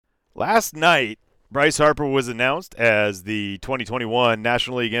Last night, Bryce Harper was announced as the 2021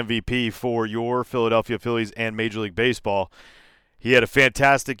 National League MVP for your Philadelphia Phillies and Major League Baseball. He had a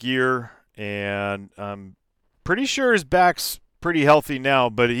fantastic year, and I'm pretty sure his back's pretty healthy now,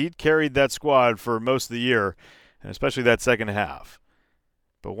 but he carried that squad for most of the year, and especially that second half.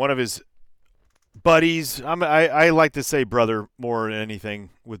 But one of his buddies, I like to say brother more than anything,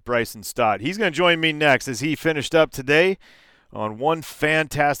 with Bryson Stott. He's going to join me next as he finished up today on one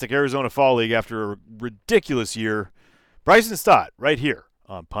fantastic Arizona Fall League after a ridiculous year. Bryson Stott, right here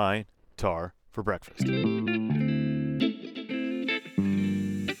on Pine Tar for Breakfast. In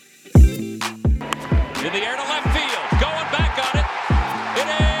the air to left field, going back on it. It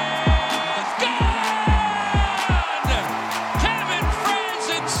is gone! Kevin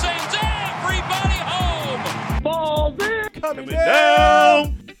Franzen sends everybody home. Ball there. Coming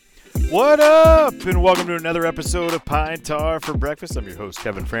down. What up? And welcome to another episode of Pine Tar for Breakfast. I'm your host,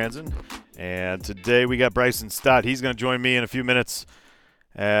 Kevin Franzen. And today we got Bryson Stott. He's going to join me in a few minutes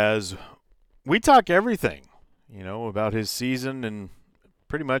as we talk everything, about his season. And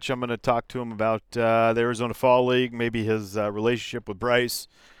pretty much I'm going to talk to him about the Arizona Fall League, maybe his relationship with Bryce.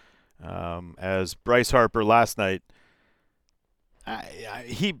 As Bryce Harper last night,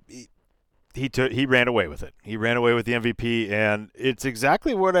 he ran away with it. He ran away with the MVP, and it's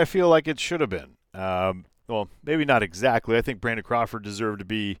exactly what I feel like it should have been. Well, maybe not exactly. I think Brandon Crawford deserved to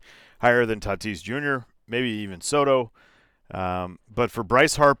be higher than Tatis Jr., maybe even Soto. But for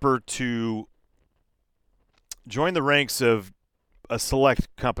Bryce Harper to join the ranks of a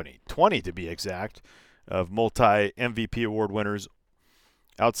select company, 20 to be exact, of multi-MVP award winners.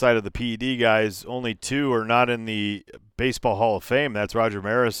 Outside of the PED guys, only two are not in the Baseball Hall of Fame. That's Roger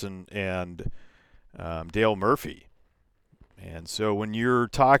Maris and Dale Murphy. And so when you're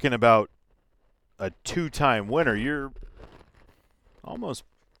talking about a two-time winner, you're almost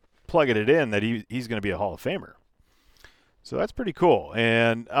plugging it in that he's going to be a Hall of Famer. So that's pretty cool.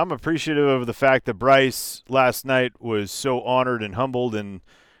 And I'm appreciative of the fact that Bryce last night was so honored and humbled and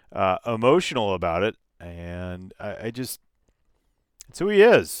emotional about it. And I just – it's who he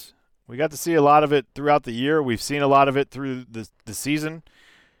is. We got to see a lot of it throughout the year. We've seen a lot of it through the season.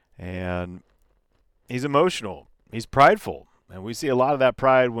 And he's emotional. He's prideful. And we see a lot of that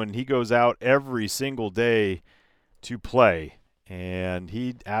pride when he goes out every single day to play. And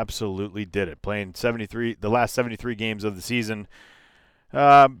he absolutely did it, playing the last 73 games of the season,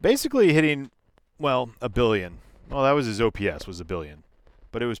 basically hitting, a billion. Well, that was his OPS, was a billion.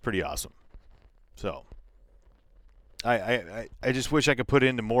 But it was pretty awesome. So I just wish I could put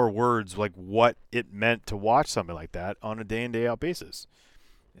into more words like what it meant to watch something like that on a day-in, day-out basis.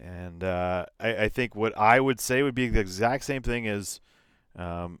 And I think what I would say would be the exact same thing as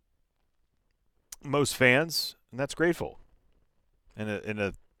most fans, and that's grateful. In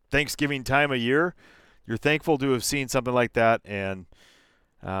a Thanksgiving time of year, you're thankful to have seen something like that, and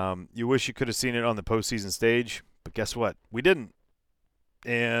you wish you could have seen it on the postseason stage. But guess what? We didn't.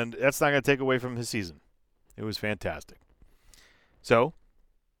 And that's not going to take away from his season. It was fantastic. So,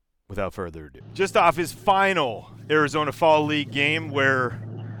 without further ado, just off his final Arizona Fall League game where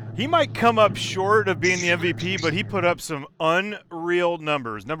he might come up short of being the MVP, but he put up some unreal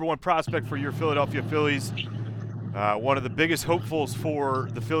numbers. Number one prospect for your Philadelphia Phillies. One of the biggest hopefuls for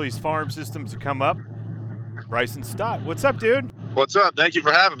the Phillies farm system to come up, Bryson Stott. What's up, dude? What's up? Thank you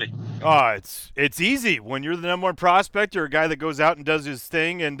for having me. It's easy when you're the number one prospect or a guy that goes out and does his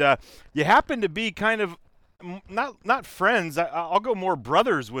thing, and you happen to be kind of not friends. I'll go more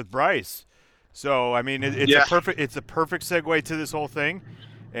brothers with Bryce. So I mean, it's a perfect segue to this whole thing,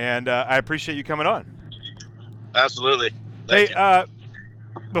 and I appreciate you coming on. Absolutely. Thank you.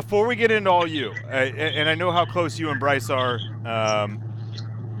 Before we get into all you, and I know how close you and Bryce are,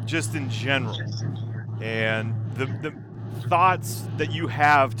 just in general, and the thoughts that you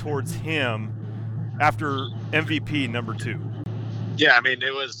have towards him after MVP number 2. Yeah, I mean,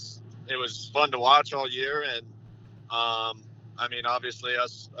 it was fun to watch all year, and obviously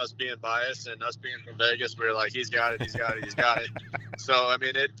us being biased and us being from Vegas, we were like, he's got it. So I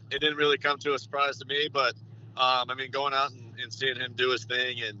mean, it didn't really come to a surprise to me, but going out and seeing him do his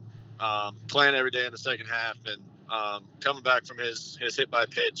thing and playing every day in the second half and coming back from his hit by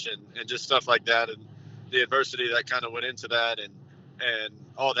pitch and just stuff like that, and the adversity that kind of went into that and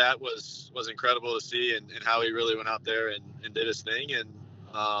all that was incredible to see, and how he really went out there and did his thing, and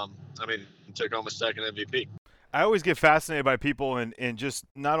took home a second MVP. I always get fascinated by people and just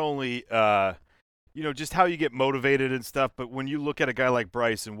not only just how you get motivated and stuff, but when you look at a guy like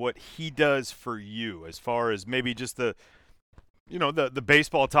Bryce and what he does for you as far as maybe just the the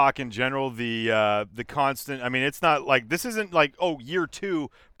baseball talk in general, the constant. I mean, it's not like this isn't like, oh, year 2,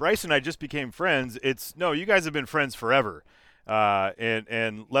 Bryce and I just became friends. It's no, you guys have been friends forever,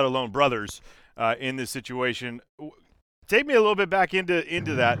 and let alone brothers in this situation. Take me a little bit back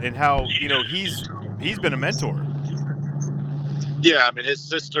into that and how he's been a mentor. Yeah, I mean, his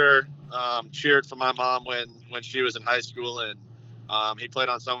sister cheered for my mom when she was in high school, and he played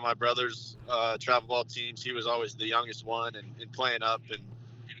on some of my brother's travel ball teams. He was always the youngest one and playing up. And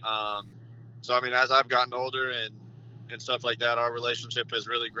so, I mean, as I've gotten older and stuff like that, our relationship has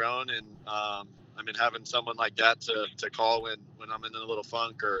really grown. And, I mean, having someone like that to call when I'm in a little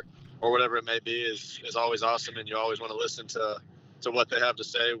funk or whatever it may be is always awesome. And you always want to listen to what they have to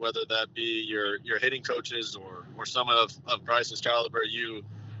say, whether that be your hitting coaches or someone of Bryce's caliber. You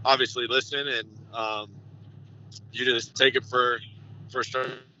obviously listen and you just take it for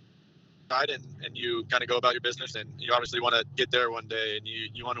stride and you kind of go about your business, and you obviously want to get there one day, and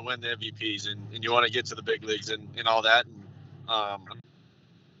you want to win the MVPs and you want to get to the big leagues and all that. And I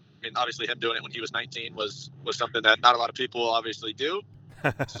mean, obviously him doing it when he was 19 was something that not a lot of people obviously do.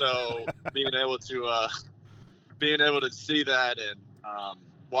 So being able to see that and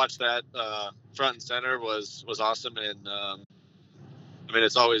watch that front and center was awesome. And I mean,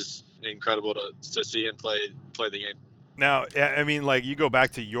 it's always incredible to see him play the game. Now, I mean, like, you go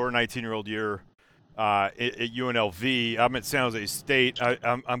back to your 19-year-old year at UNLV. I'm at San Jose State.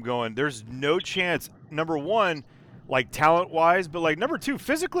 I'm going, there's no chance, number one, like, talent-wise, but, like, number two,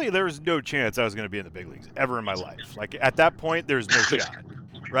 physically, there was no chance I was going to be in the big leagues ever in my life. Like, at that point, there's no shot,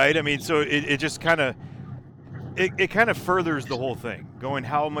 right? I mean, so it just kind of – it kind of furthers the whole thing, going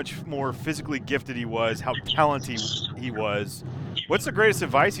how much more physically gifted he was, how talented he was. What's the greatest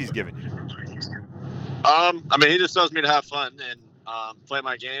advice he's given you? I mean, he just tells me to have fun and play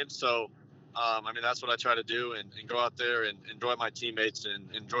my game. So, I mean, that's what I try to do and go out there and enjoy my teammates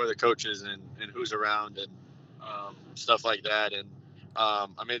and enjoy the coaches and who's around and stuff like that. And, I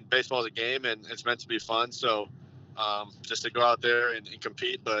mean, baseball is a game and it's meant to be fun. So, just to go out there and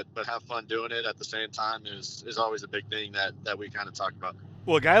compete, but have fun doing it at the same time is always a big thing that we kind of talk about.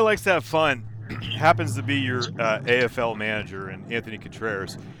 Well, a guy likes to have fun. Happens to be your AFL manager, and Anthony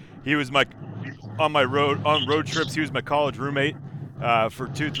Contreras. He was on road trips. He was my college roommate for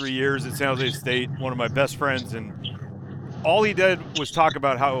 2-3 years at San Jose State. One of my best friends, and all he did was talk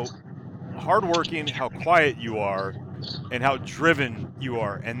about how hardworking, how quiet you are, and how driven you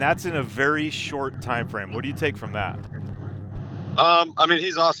are, and that's in a very short time frame. What do you take from that? I mean,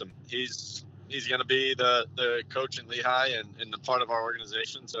 he's awesome. He's going to be the coach in Lehigh and the part of our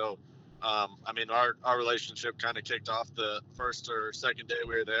organization. So, I mean, our relationship kind of kicked off the first or second day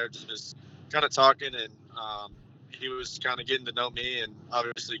we were there, just kind of talking, and he was kind of getting to know me, and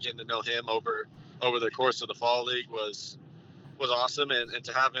obviously getting to know him over the course of the fall league was awesome. And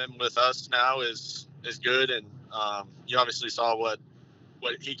to have him with us now is good. And you obviously saw what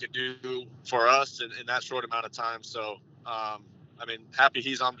he could do for us in that short amount of time. So, I mean, happy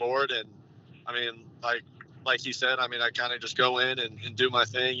he's on board. And I mean, like he said, I mean, I kind of just go in and do my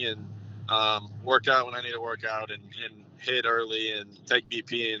thing and work out when I need to work out and hit early and take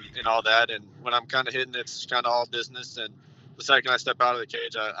BP and all that. And when I'm kind of hitting, it's kind of all business. And the second I step out of the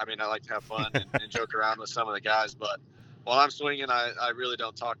cage, I mean, I like to have fun and joke around with some of the guys. But while I'm swinging, I really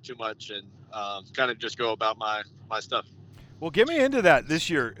don't talk too much and kind of just go about my stuff. Well, get me into that this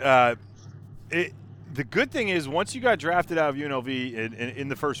year. The good thing is, once you got drafted out of UNLV in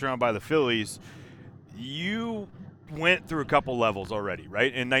the first round by the Phillies, you went through a couple levels already,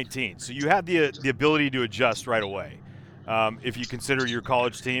 right, in 19. So you had the ability to adjust right away. If you consider your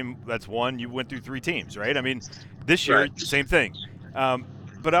college team, that's one. You went through 3 teams, right? I mean, this year, right. Same thing.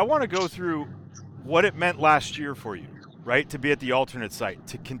 But I want to go through what it meant last year for you, right, to be at the alternate site,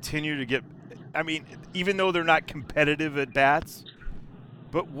 to continue to get – I mean, even though they're not competitive at bats,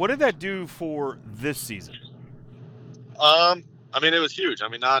 but what did that do for this season? I mean, it was huge. I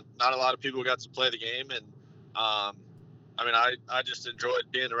mean, not a lot of people got to play the game, and I mean, I just enjoyed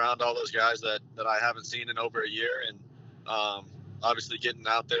being around all those guys that I haven't seen in over a year, and obviously getting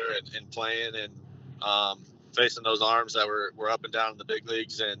out there and playing and facing those arms that were up and down in the big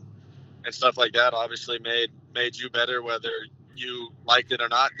leagues and stuff like that. Obviously made you better, whether you liked it or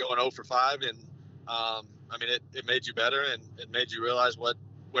not, going 0 for 5, and I mean, it made you better, and it made you realize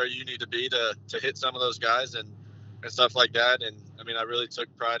where you need to be to hit some of those guys and stuff like that. And I mean, I really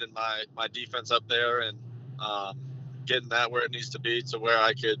took pride in my defense up there and getting that where it needs to be, to where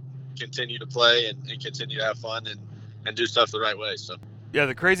I could continue to play and continue to have fun and do stuff the right way. So yeah,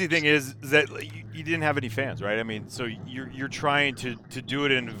 the crazy thing is that you didn't have any fans, right? I mean, so you're trying to do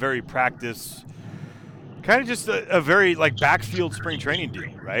it in a very practice Kind of just a very like backfield spring training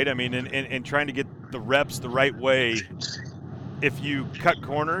deal, right? I mean, and trying to get the reps the right way. If you cut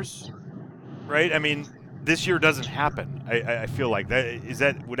corners, right? I mean, this year doesn't happen. I feel like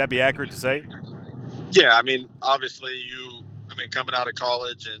would that be accurate to say? Yeah, I mean, obviously coming out of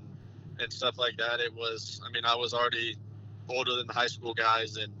college and stuff like that, I was already older than the high school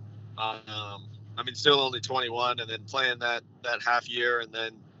guys, and still only 21, and then playing that half year, and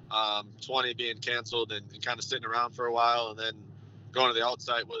then 20 being canceled, and kind of sitting around for a while, and then going to the alt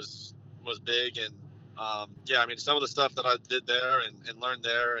site was big. And some of the stuff that I did there and learned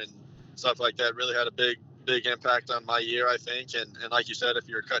there and stuff like that really had a big impact on my year, I think. And like you said, if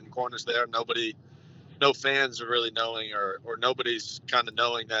you're cutting corners there, no fans are really knowing, or nobody's kind of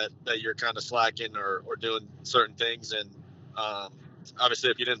knowing that you're kind of slacking or doing certain things. And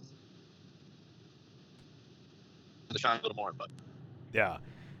obviously, if you didn't, shine a little more. But yeah,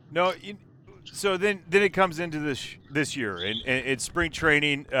 no. So then it comes into this year, and it's spring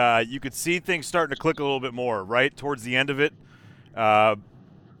training. You could see things starting to click a little bit more, right towards the end of it.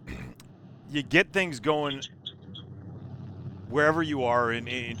 You get things going wherever you are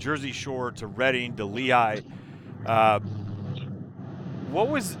in Jersey Shore to Reading to Lehigh. What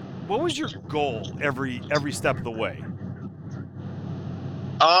was your goal every step of the way?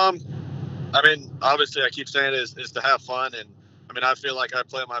 Obviously, I keep saying is to have fun, and I feel like I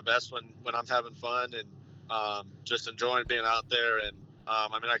play my best when I'm having fun and just enjoying being out there. And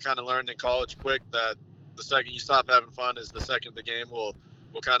I kind of learned in college quick that the second you stop having fun is the second the game will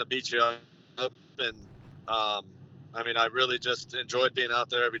kind of beat you up. And I really just enjoyed being out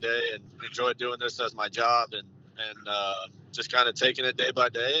there every day and enjoyed doing this as my job, and just kind of taking it day by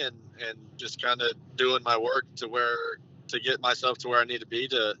day and just kind of doing my work to get myself to where I need to be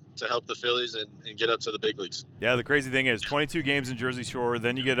to help the Phillies and get up to the big leagues. Yeah, the crazy thing is 22 games in Jersey Shore,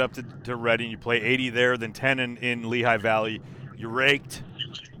 then you get up to Reading, you play 80 there, then 10 in Lehigh Valley. You raked.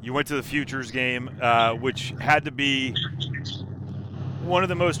 You went to the Futures game, which had to be one of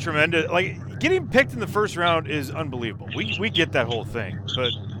the most tremendous. Like, getting picked in the first round is unbelievable. We get that whole thing,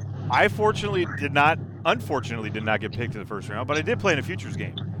 but I unfortunately did not get picked in the first round, but I did play in a Futures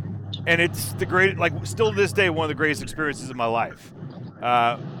game. And it's still to this day, one of the greatest experiences of my life.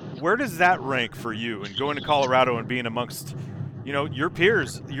 Where does that rank for you? And going to Colorado and being amongst, your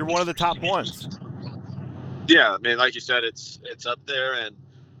peers, you're one of the top ones. Yeah, like you said, it's up there, and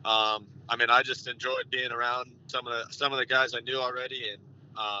I just enjoyed being around some of the guys I knew already, and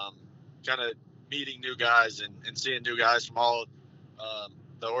kind of meeting new guys and seeing new guys from all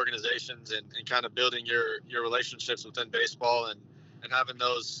the organizations, and kind of building your relationships within baseball, and having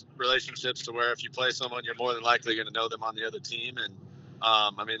those relationships to where if you play someone, you're more than likely going to know them on the other team. And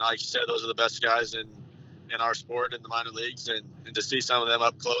like you said, those are the best guys in our sport in the minor leagues, and to see some of them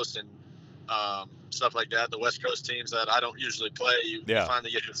up close and stuff like that. The West Coast teams that I don't usually play, you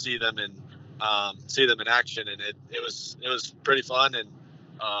finally get to see them and see them in action, and it was pretty fun. And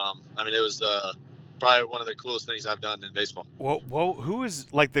it was probably one of the coolest things I've done in baseball. Well, who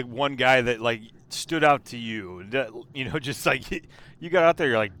is like the one guy that like stood out to you? Just like you got out there,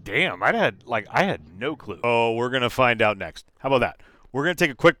 you're like, damn, I had no clue. Oh, we're gonna find out next. How about that? We're gonna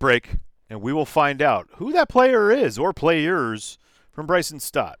take a quick break, and we will find out who that player is or players from Bryson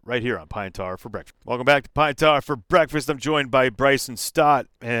Stott right here on Pine Tar for Breakfast. Welcome back to Pine Tar for Breakfast. I'm joined by Bryson Stott,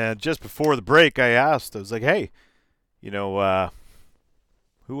 and just before the break, I was like, hey, who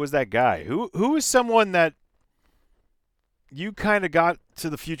was that guy? Who was someone that you kind of got to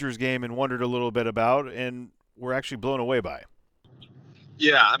the Futures game and wondered a little bit about and were actually blown away by?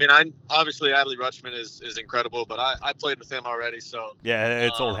 Yeah, obviously Adley Rutschman is incredible, but I played with him already, so yeah,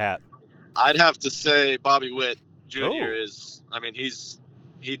 it's old hat. I'd have to say Bobby Witt Jr. is.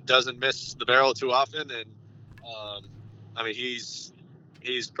 He doesn't miss the barrel too often, and he's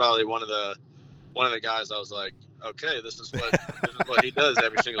probably one of the guys I was like, okay, this is what he does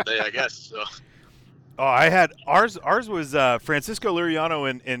every single day, I guess. So. Oh, I had ours was Francisco Liriano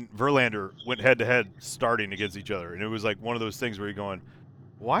and Verlander went head to head starting against each other, and it was like one of those things where you're going,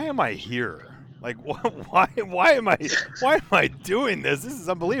 why am I here? Like, why am I doing this? This is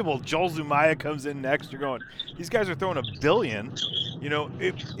unbelievable. Joel Zumaya comes in next. You're going, these guys are throwing $1 billion.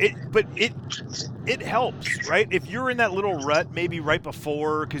 But it helps, right? If you're in that little rut, maybe right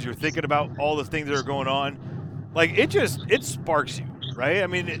before, because you're thinking about all the things that are going on, like it sparks you, right?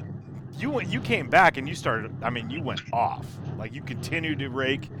 You came back and you started. You went off. Like, you continued to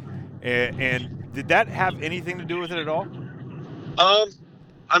rake, and did that have anything to do with it at all?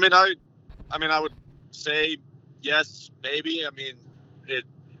 I would say yes, maybe. I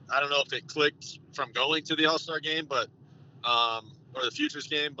don't know if it clicked from going to the All-Star game, but or the Futures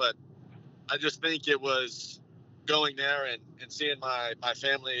game, but I just think it was going there and seeing my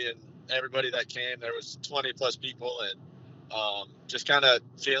family and everybody that came. There was 20 plus people, and just kind of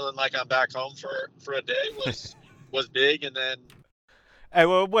feeling like I'm back home for a day was big. And then Hey,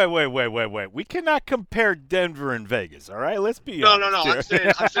 well, wait. We cannot compare Denver and Vegas, all right? Let's be no, honest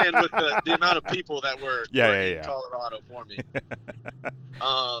here. I'm saying with the amount of people that were in Colorado for me.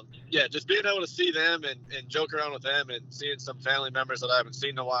 Just being able to see them and joke around with them and seeing some family members that I haven't seen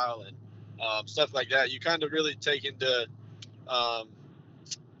in a while and stuff like that. You kind of really take into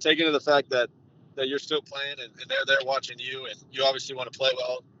the fact that you're still playing and they're there watching you, and you obviously want to play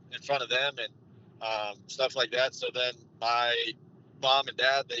well in front of them and stuff like that. So then my mom and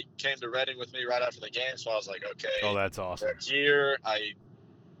dad, they came to Reading with me right after the game. So I was like, okay, oh, that's awesome. They're here.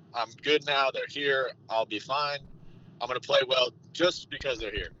 I'm good now. They're here. I'll be fine. I'm going to play well just because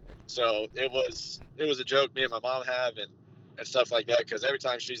they're here. So it was a joke me and my mom have and stuff like that, because every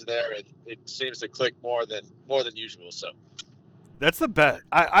time she's there, it seems to click more than usual. So that's the best.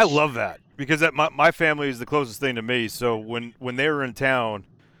 I love that, because my family is the closest thing to me. So when they were in town,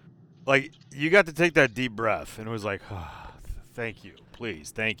 like, you got to take that deep breath, and it was like, oh, thank you,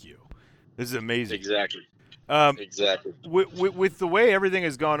 please, thank you. This is amazing. Exactly. Exactly. With the way everything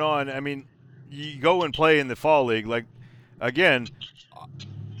has gone on, I mean, you go and play in the fall league. Like, again,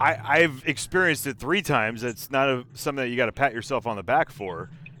 I've experienced it 3 times. It's not something that you got to pat yourself on the back for,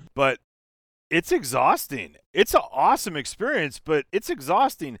 but it's exhausting. It's an awesome experience, but it's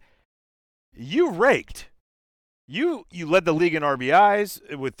exhausting. You raked. You led the league in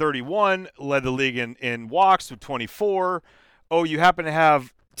RBIs with 31, led the league in walks with 24. Oh, you happen to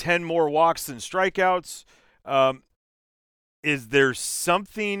have 10 more walks than strikeouts. Is there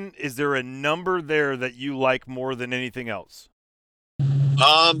a number there that you like more than anything else?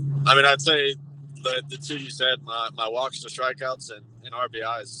 I mean, I'd say the 2 you said, my walks to strikeouts and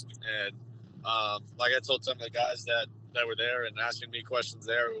RBIs. And like I told some of the guys that were there and asking me questions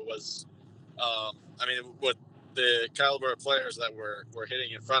there, it was, I mean, with the caliber of players that were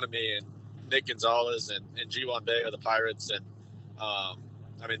hitting in front of me, and Nick Gonzalez and G1 Bay of the Pirates, and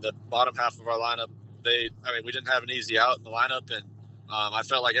I mean, the bottom half of our lineup, we didn't have an easy out in the lineup, and I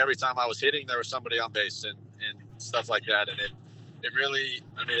felt like every time I was hitting, there was somebody on base and stuff like that, and it really,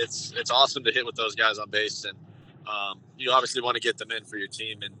 I mean, it's awesome to hit with those guys on base, and you obviously want to get them in for your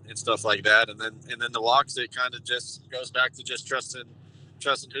team and stuff like that, and then the walks, it kind of just goes back to just trusting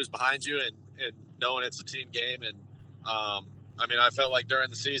who's behind you and knowing it's a team game. And I mean, I felt like during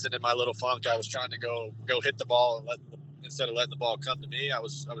the season in my little funk, I was trying to go hit the ball and instead of letting the ball come to me, I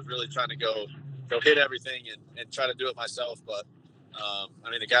was really trying to go hit everything and try to do it myself. But I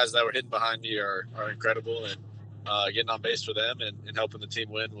mean, the guys that were hitting behind me are incredible, and getting on base for them and helping the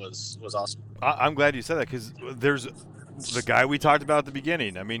team win was awesome. I'm glad you said that, because there's the guy we talked about at the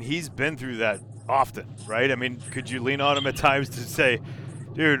beginning. I mean, he's been through that often, right? I mean, could you lean on him at times to say,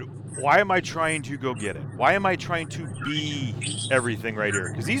 dude, why am I trying to go get it? Why am I trying to be everything right here?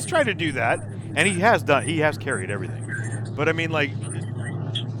 Because he's tried to do that, and he has carried everything. But I mean, like,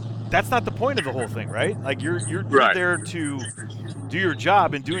 that's not the point of the whole thing, right? Like, you're right there to do your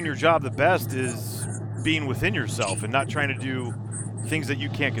job, and doing your job the best is being within yourself and not trying to do things that you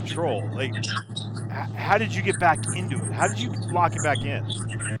can't control. Like, how did you get back into it? How did you lock it back in?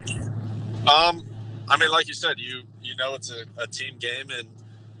 I mean, like you said, you know it's a team game, and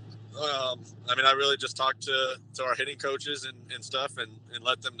I mean, I really just talked to our hitting coaches and stuff, and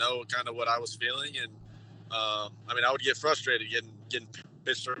let them know kind of what I was feeling. And I mean, I would get frustrated getting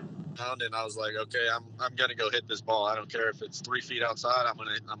pitched around, and I was like, okay, I'm gonna go hit this ball. I don't care if it's 3 feet outside. I'm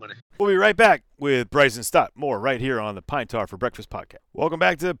gonna. We'll be right back with Bryson Stott. More right here on the Pine Tar for Breakfast podcast. Welcome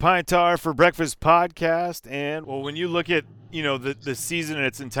back to the Pine Tar for Breakfast podcast. And well, when you look at the season in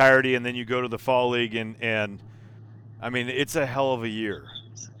its entirety, and then you go to the fall league, and I mean, it's a hell of a year.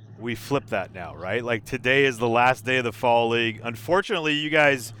 We flip that now, right? Like, today is the last day of the fall league. Unfortunately, you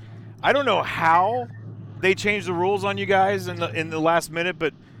guys, I don't know how they changed the rules on you guys in the last minute,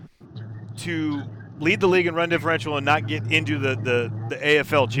 but to lead the league in run differential and not get into the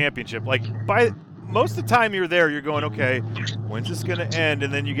AFL championship, like, by most of the time you're there, you're going, okay, when's this going to end?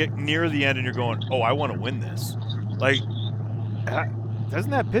 And then you get near the end and you're going, oh, I want to win this. Like, doesn't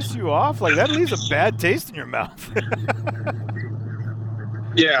that piss you off? Like, that leaves a bad taste in your mouth.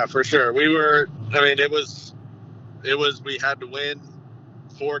 Yeah, for sure. It was we had to win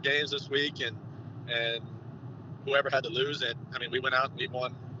 4 games this week, and whoever had to lose it. I mean, we went out and we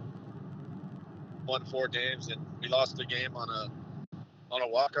won 4 games, and we lost the game on a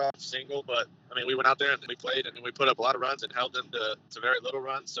walk-off single. But I mean, we went out there and we played, and we put up a lot of runs and held them to very little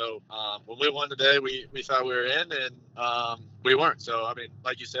runs. So when we won today, we thought we were in, and we weren't. So I mean,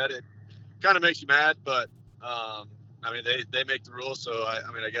 like you said, kind of makes you mad, but I mean, they make the rules, so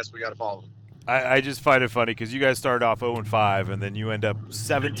I mean, I guess we got to follow them. I just find it funny because you guys started off 0-5, and then you end up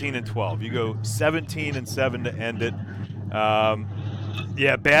 17-12. You go 17-7 to end it.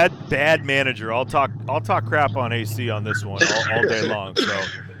 Yeah, bad manager. I'll talk crap on AC on this one all day long. So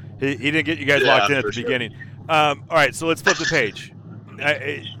he didn't get you guys locked in at the beginning. All right, so let's flip the page.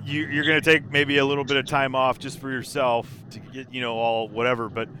 You're going to take maybe a little bit of time off just for yourself to get all whatever,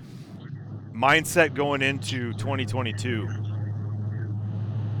 but mindset going into 2022.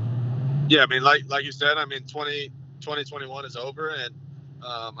 Yeah, I mean, like you said, I mean, 2021 is over, and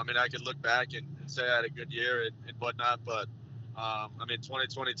I mean, I could look back and say I had a good year and whatnot, but I mean,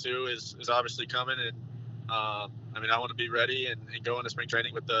 2022 is obviously coming, and I mean, I want to be ready and go into spring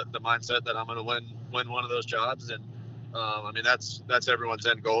training with the mindset that I'm going to win one of those jobs, and I mean, that's everyone's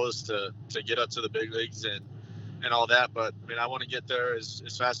end goal is to get up to the big leagues and all that. But I mean, I want to get there as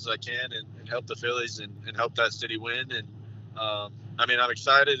fast as I can and help the Phillies and help that city win. And I mean, I'm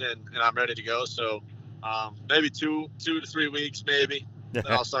excited and I'm ready to go. So maybe 2 to 3 weeks, maybe, then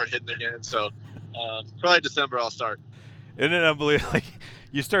I'll start hitting again. So probably December I'll start. Isn't it unbelievable? Like,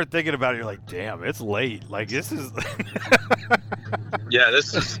 you start thinking about it, you're like, damn, it's late. Like, this is. Yeah,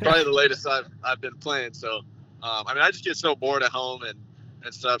 this is probably the latest I've been playing. So I mean, I just get so bored at home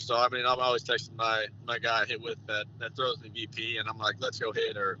and stuff. So I mean, I'm always texting my guy I hit with that throws me VP, and I'm like, let's go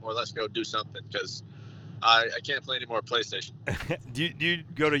hit or let's go do something, because I can't play any more PlayStation. do you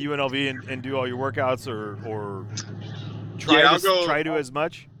go to UNLV and do all your workouts or try to as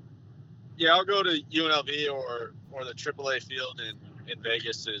much? Yeah, I'll go to UNLV or the AAA field in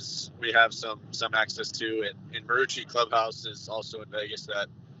Vegas. We have some access to, and Marucci Clubhouse is also in Vegas. That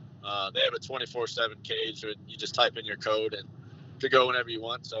they have a 24/7 cage, and you just type in your code and to go whenever you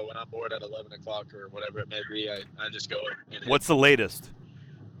want. So when I'm bored at 11 o'clock or whatever it may be, I just go. What's the latest?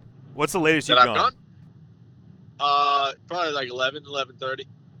 What's the latest that you've I've gone? Probably like 11:30.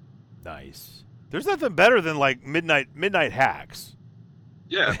 Nice. There's nothing better than like midnight hacks.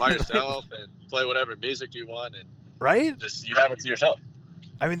 Yeah, by yourself and play whatever music you want, and right? Just you have it to yourself.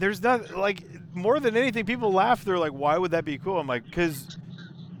 I mean, there's not like more than anything. People laugh. They're like, "Why would that be cool?" I'm like, because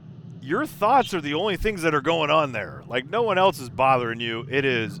your thoughts are the only things that are going on there. Like, no one else is bothering you. It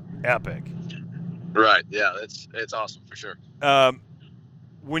is epic. Right. Yeah. It's awesome for sure.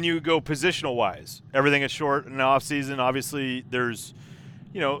 When you go positional wise, everything is short in the off season. Obviously, there's,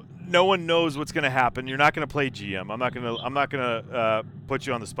 no one knows what's going to happen. You're not going to play GM. I'm not going to put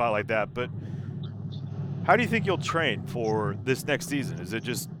you on the spot like that. But how do you think you'll train for this next season? Is it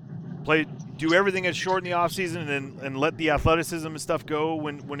just do everything as short in the off season and let the athleticism and stuff go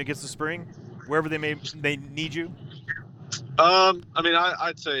when it gets to spring, wherever they need you? I mean,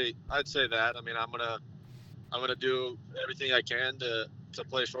 I'd say that. I mean, I'm gonna do everything I can to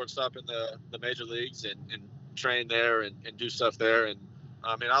play shortstop in the major leagues and train there and do stuff there. And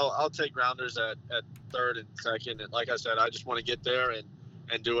I mean, I'll take grounders at third and second. And like I said, I just want to get there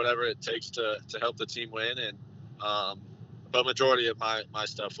and do whatever it takes to help the team win. And but majority of my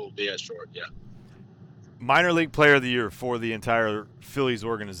stuff will be as short. Yeah. Minor League Player of the Year for the entire Phillies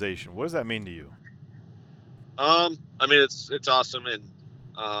organization. What does that mean to you? I mean, it's awesome, and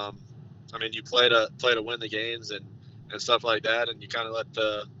I mean, you play to win the games and stuff like that, and you kind of let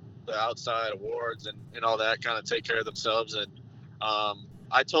the outside awards and all that kind of take care of themselves. And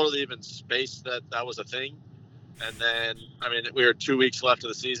I totally even spaced that was a thing. And then, I mean, we were 2 weeks left of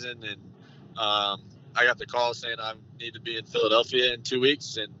the season, and I got the call saying I need to be in Philadelphia in 2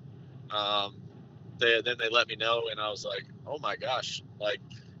 weeks, and they let me know, and I was like, oh my gosh, like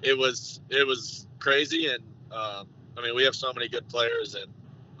it was crazy. And I mean, we have so many good players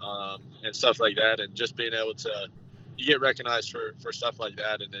and stuff like that, and just being able to you get recognized for stuff like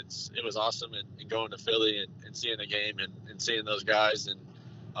that, and it was awesome. And going to Philly and seeing the game and seeing those guys and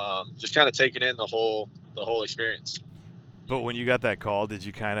just kind of taking in the whole experience. But when you got that call, did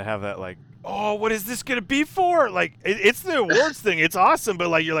you kind of have that like, oh, what is this gonna be for? Like, it's the awards thing. It's awesome, but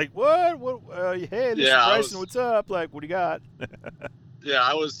like, you're like, what? Hey, this is Bryson. What's up? Like, what do you got? Yeah,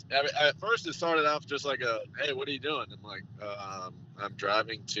 I mean, at first it started off just like hey, what are you doing? I'm like, I'm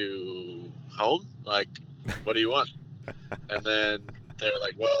driving to home. Like, what do you want? And then they're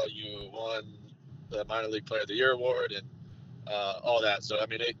like, well, you won the Minor League Player of the Year award and all that. So I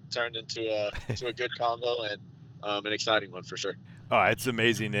mean, it turned into a good combo and an exciting one for sure. Oh, it's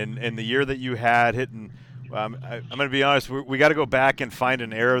amazing. And the year that you had hitting, I'm going to be honest, we got to go back and find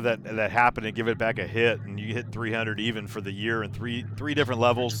an error that happened and give it back a hit. And you hit 300 even for the year in three different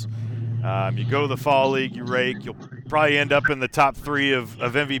levels. You go to the Fall League, you rake. You'll probably end up in the top 3 of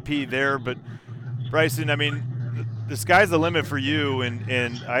MVP there. But, Bryson, I mean, the sky's the limit for you,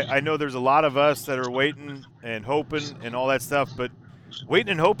 and I know there's a lot of us that are waiting and hoping and all that stuff, but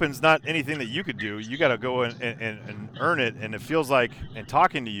waiting and hoping is not anything that you could do. You got to go and earn it, and it feels like, and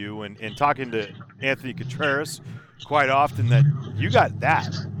talking to you and talking to Anthony Contreras quite often, that you got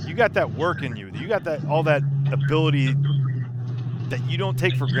that work in you. You got that, all that ability that you don't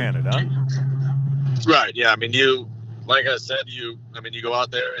take for granted, huh? Right. Yeah. I mean, like I said, you go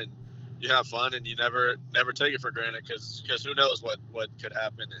out there and you have fun, and you never take it for granted, because who knows what could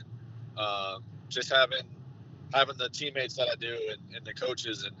happen. And just having the teammates that I do and the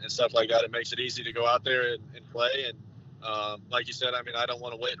coaches and stuff like that, it makes it easy to go out there and play. And like you said, I mean, I don't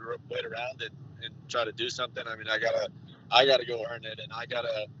want to wait around and try to do something. I mean, I gotta go earn it, and I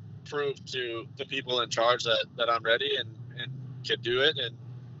gotta prove to the people in charge that I'm ready and can do it. And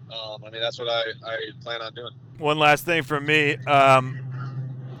I mean, that's what I plan on doing. One last thing from me.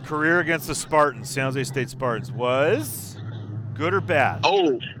 Career against the Spartans, San Jose State Spartans, was good or bad?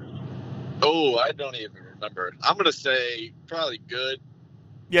 Oh, I don't even remember. I'm going to say probably good.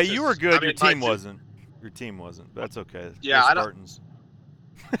 Yeah, you were good. I mean, Your team wasn't. That's okay. Yeah, I Spartans.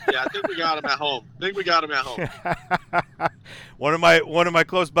 Yeah, I think we got him at home. One of my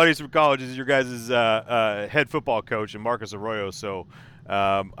close buddies from college is your guys' head football coach, and Marcus Arroyo. So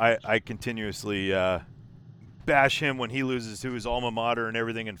I continuously bash him when he loses to his alma mater and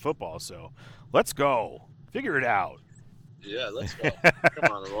everything in football. So let's go. Figure it out. Yeah, let's go.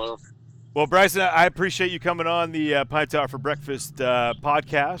 Come on, Arroyo. Well, Bryson, I appreciate you coming on the Pine Tower for Breakfast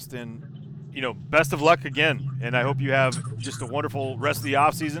podcast, and best of luck again. And I hope you have just a wonderful rest of the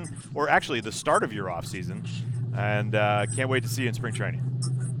off season, or actually the start of your off season. And can't wait to see you in spring training.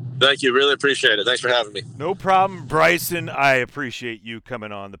 Thank you. Really appreciate it. Thanks for having me. No problem, Bryson. I appreciate you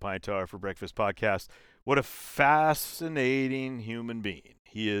coming on the Pine Tower for Breakfast podcast. What a fascinating human being.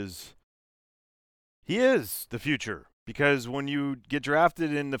 He is the future, because when you get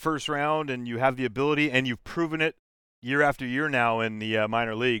drafted in the first round and you have the ability, and you've proven it year after year now in the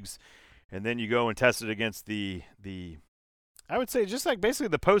minor leagues, and then you go and test it against the I would say just like basically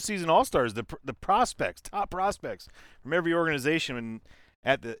the postseason all-stars, the prospects, top prospects from every organization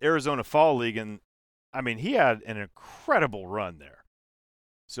at the Arizona Fall League. And, I mean, he had an incredible run there.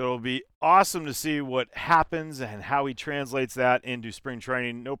 So it'll be awesome to see what happens and how he translates that into spring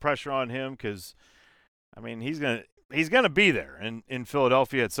training. No pressure on him, because, I mean, he's gonna be there in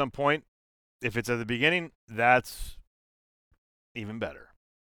Philadelphia at some point. If it's at the beginning, that's even better.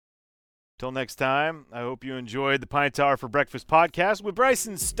 Till next time, I hope you enjoyed the Pine Tower for Breakfast podcast with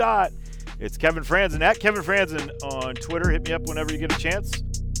Bryson Stott. It's Kevin Franzen at Kevin Franzen on Twitter. Hit me up whenever you get a chance.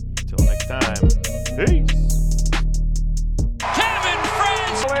 Till next time, peace. Kevin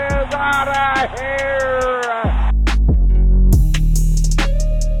Franzen is out of here.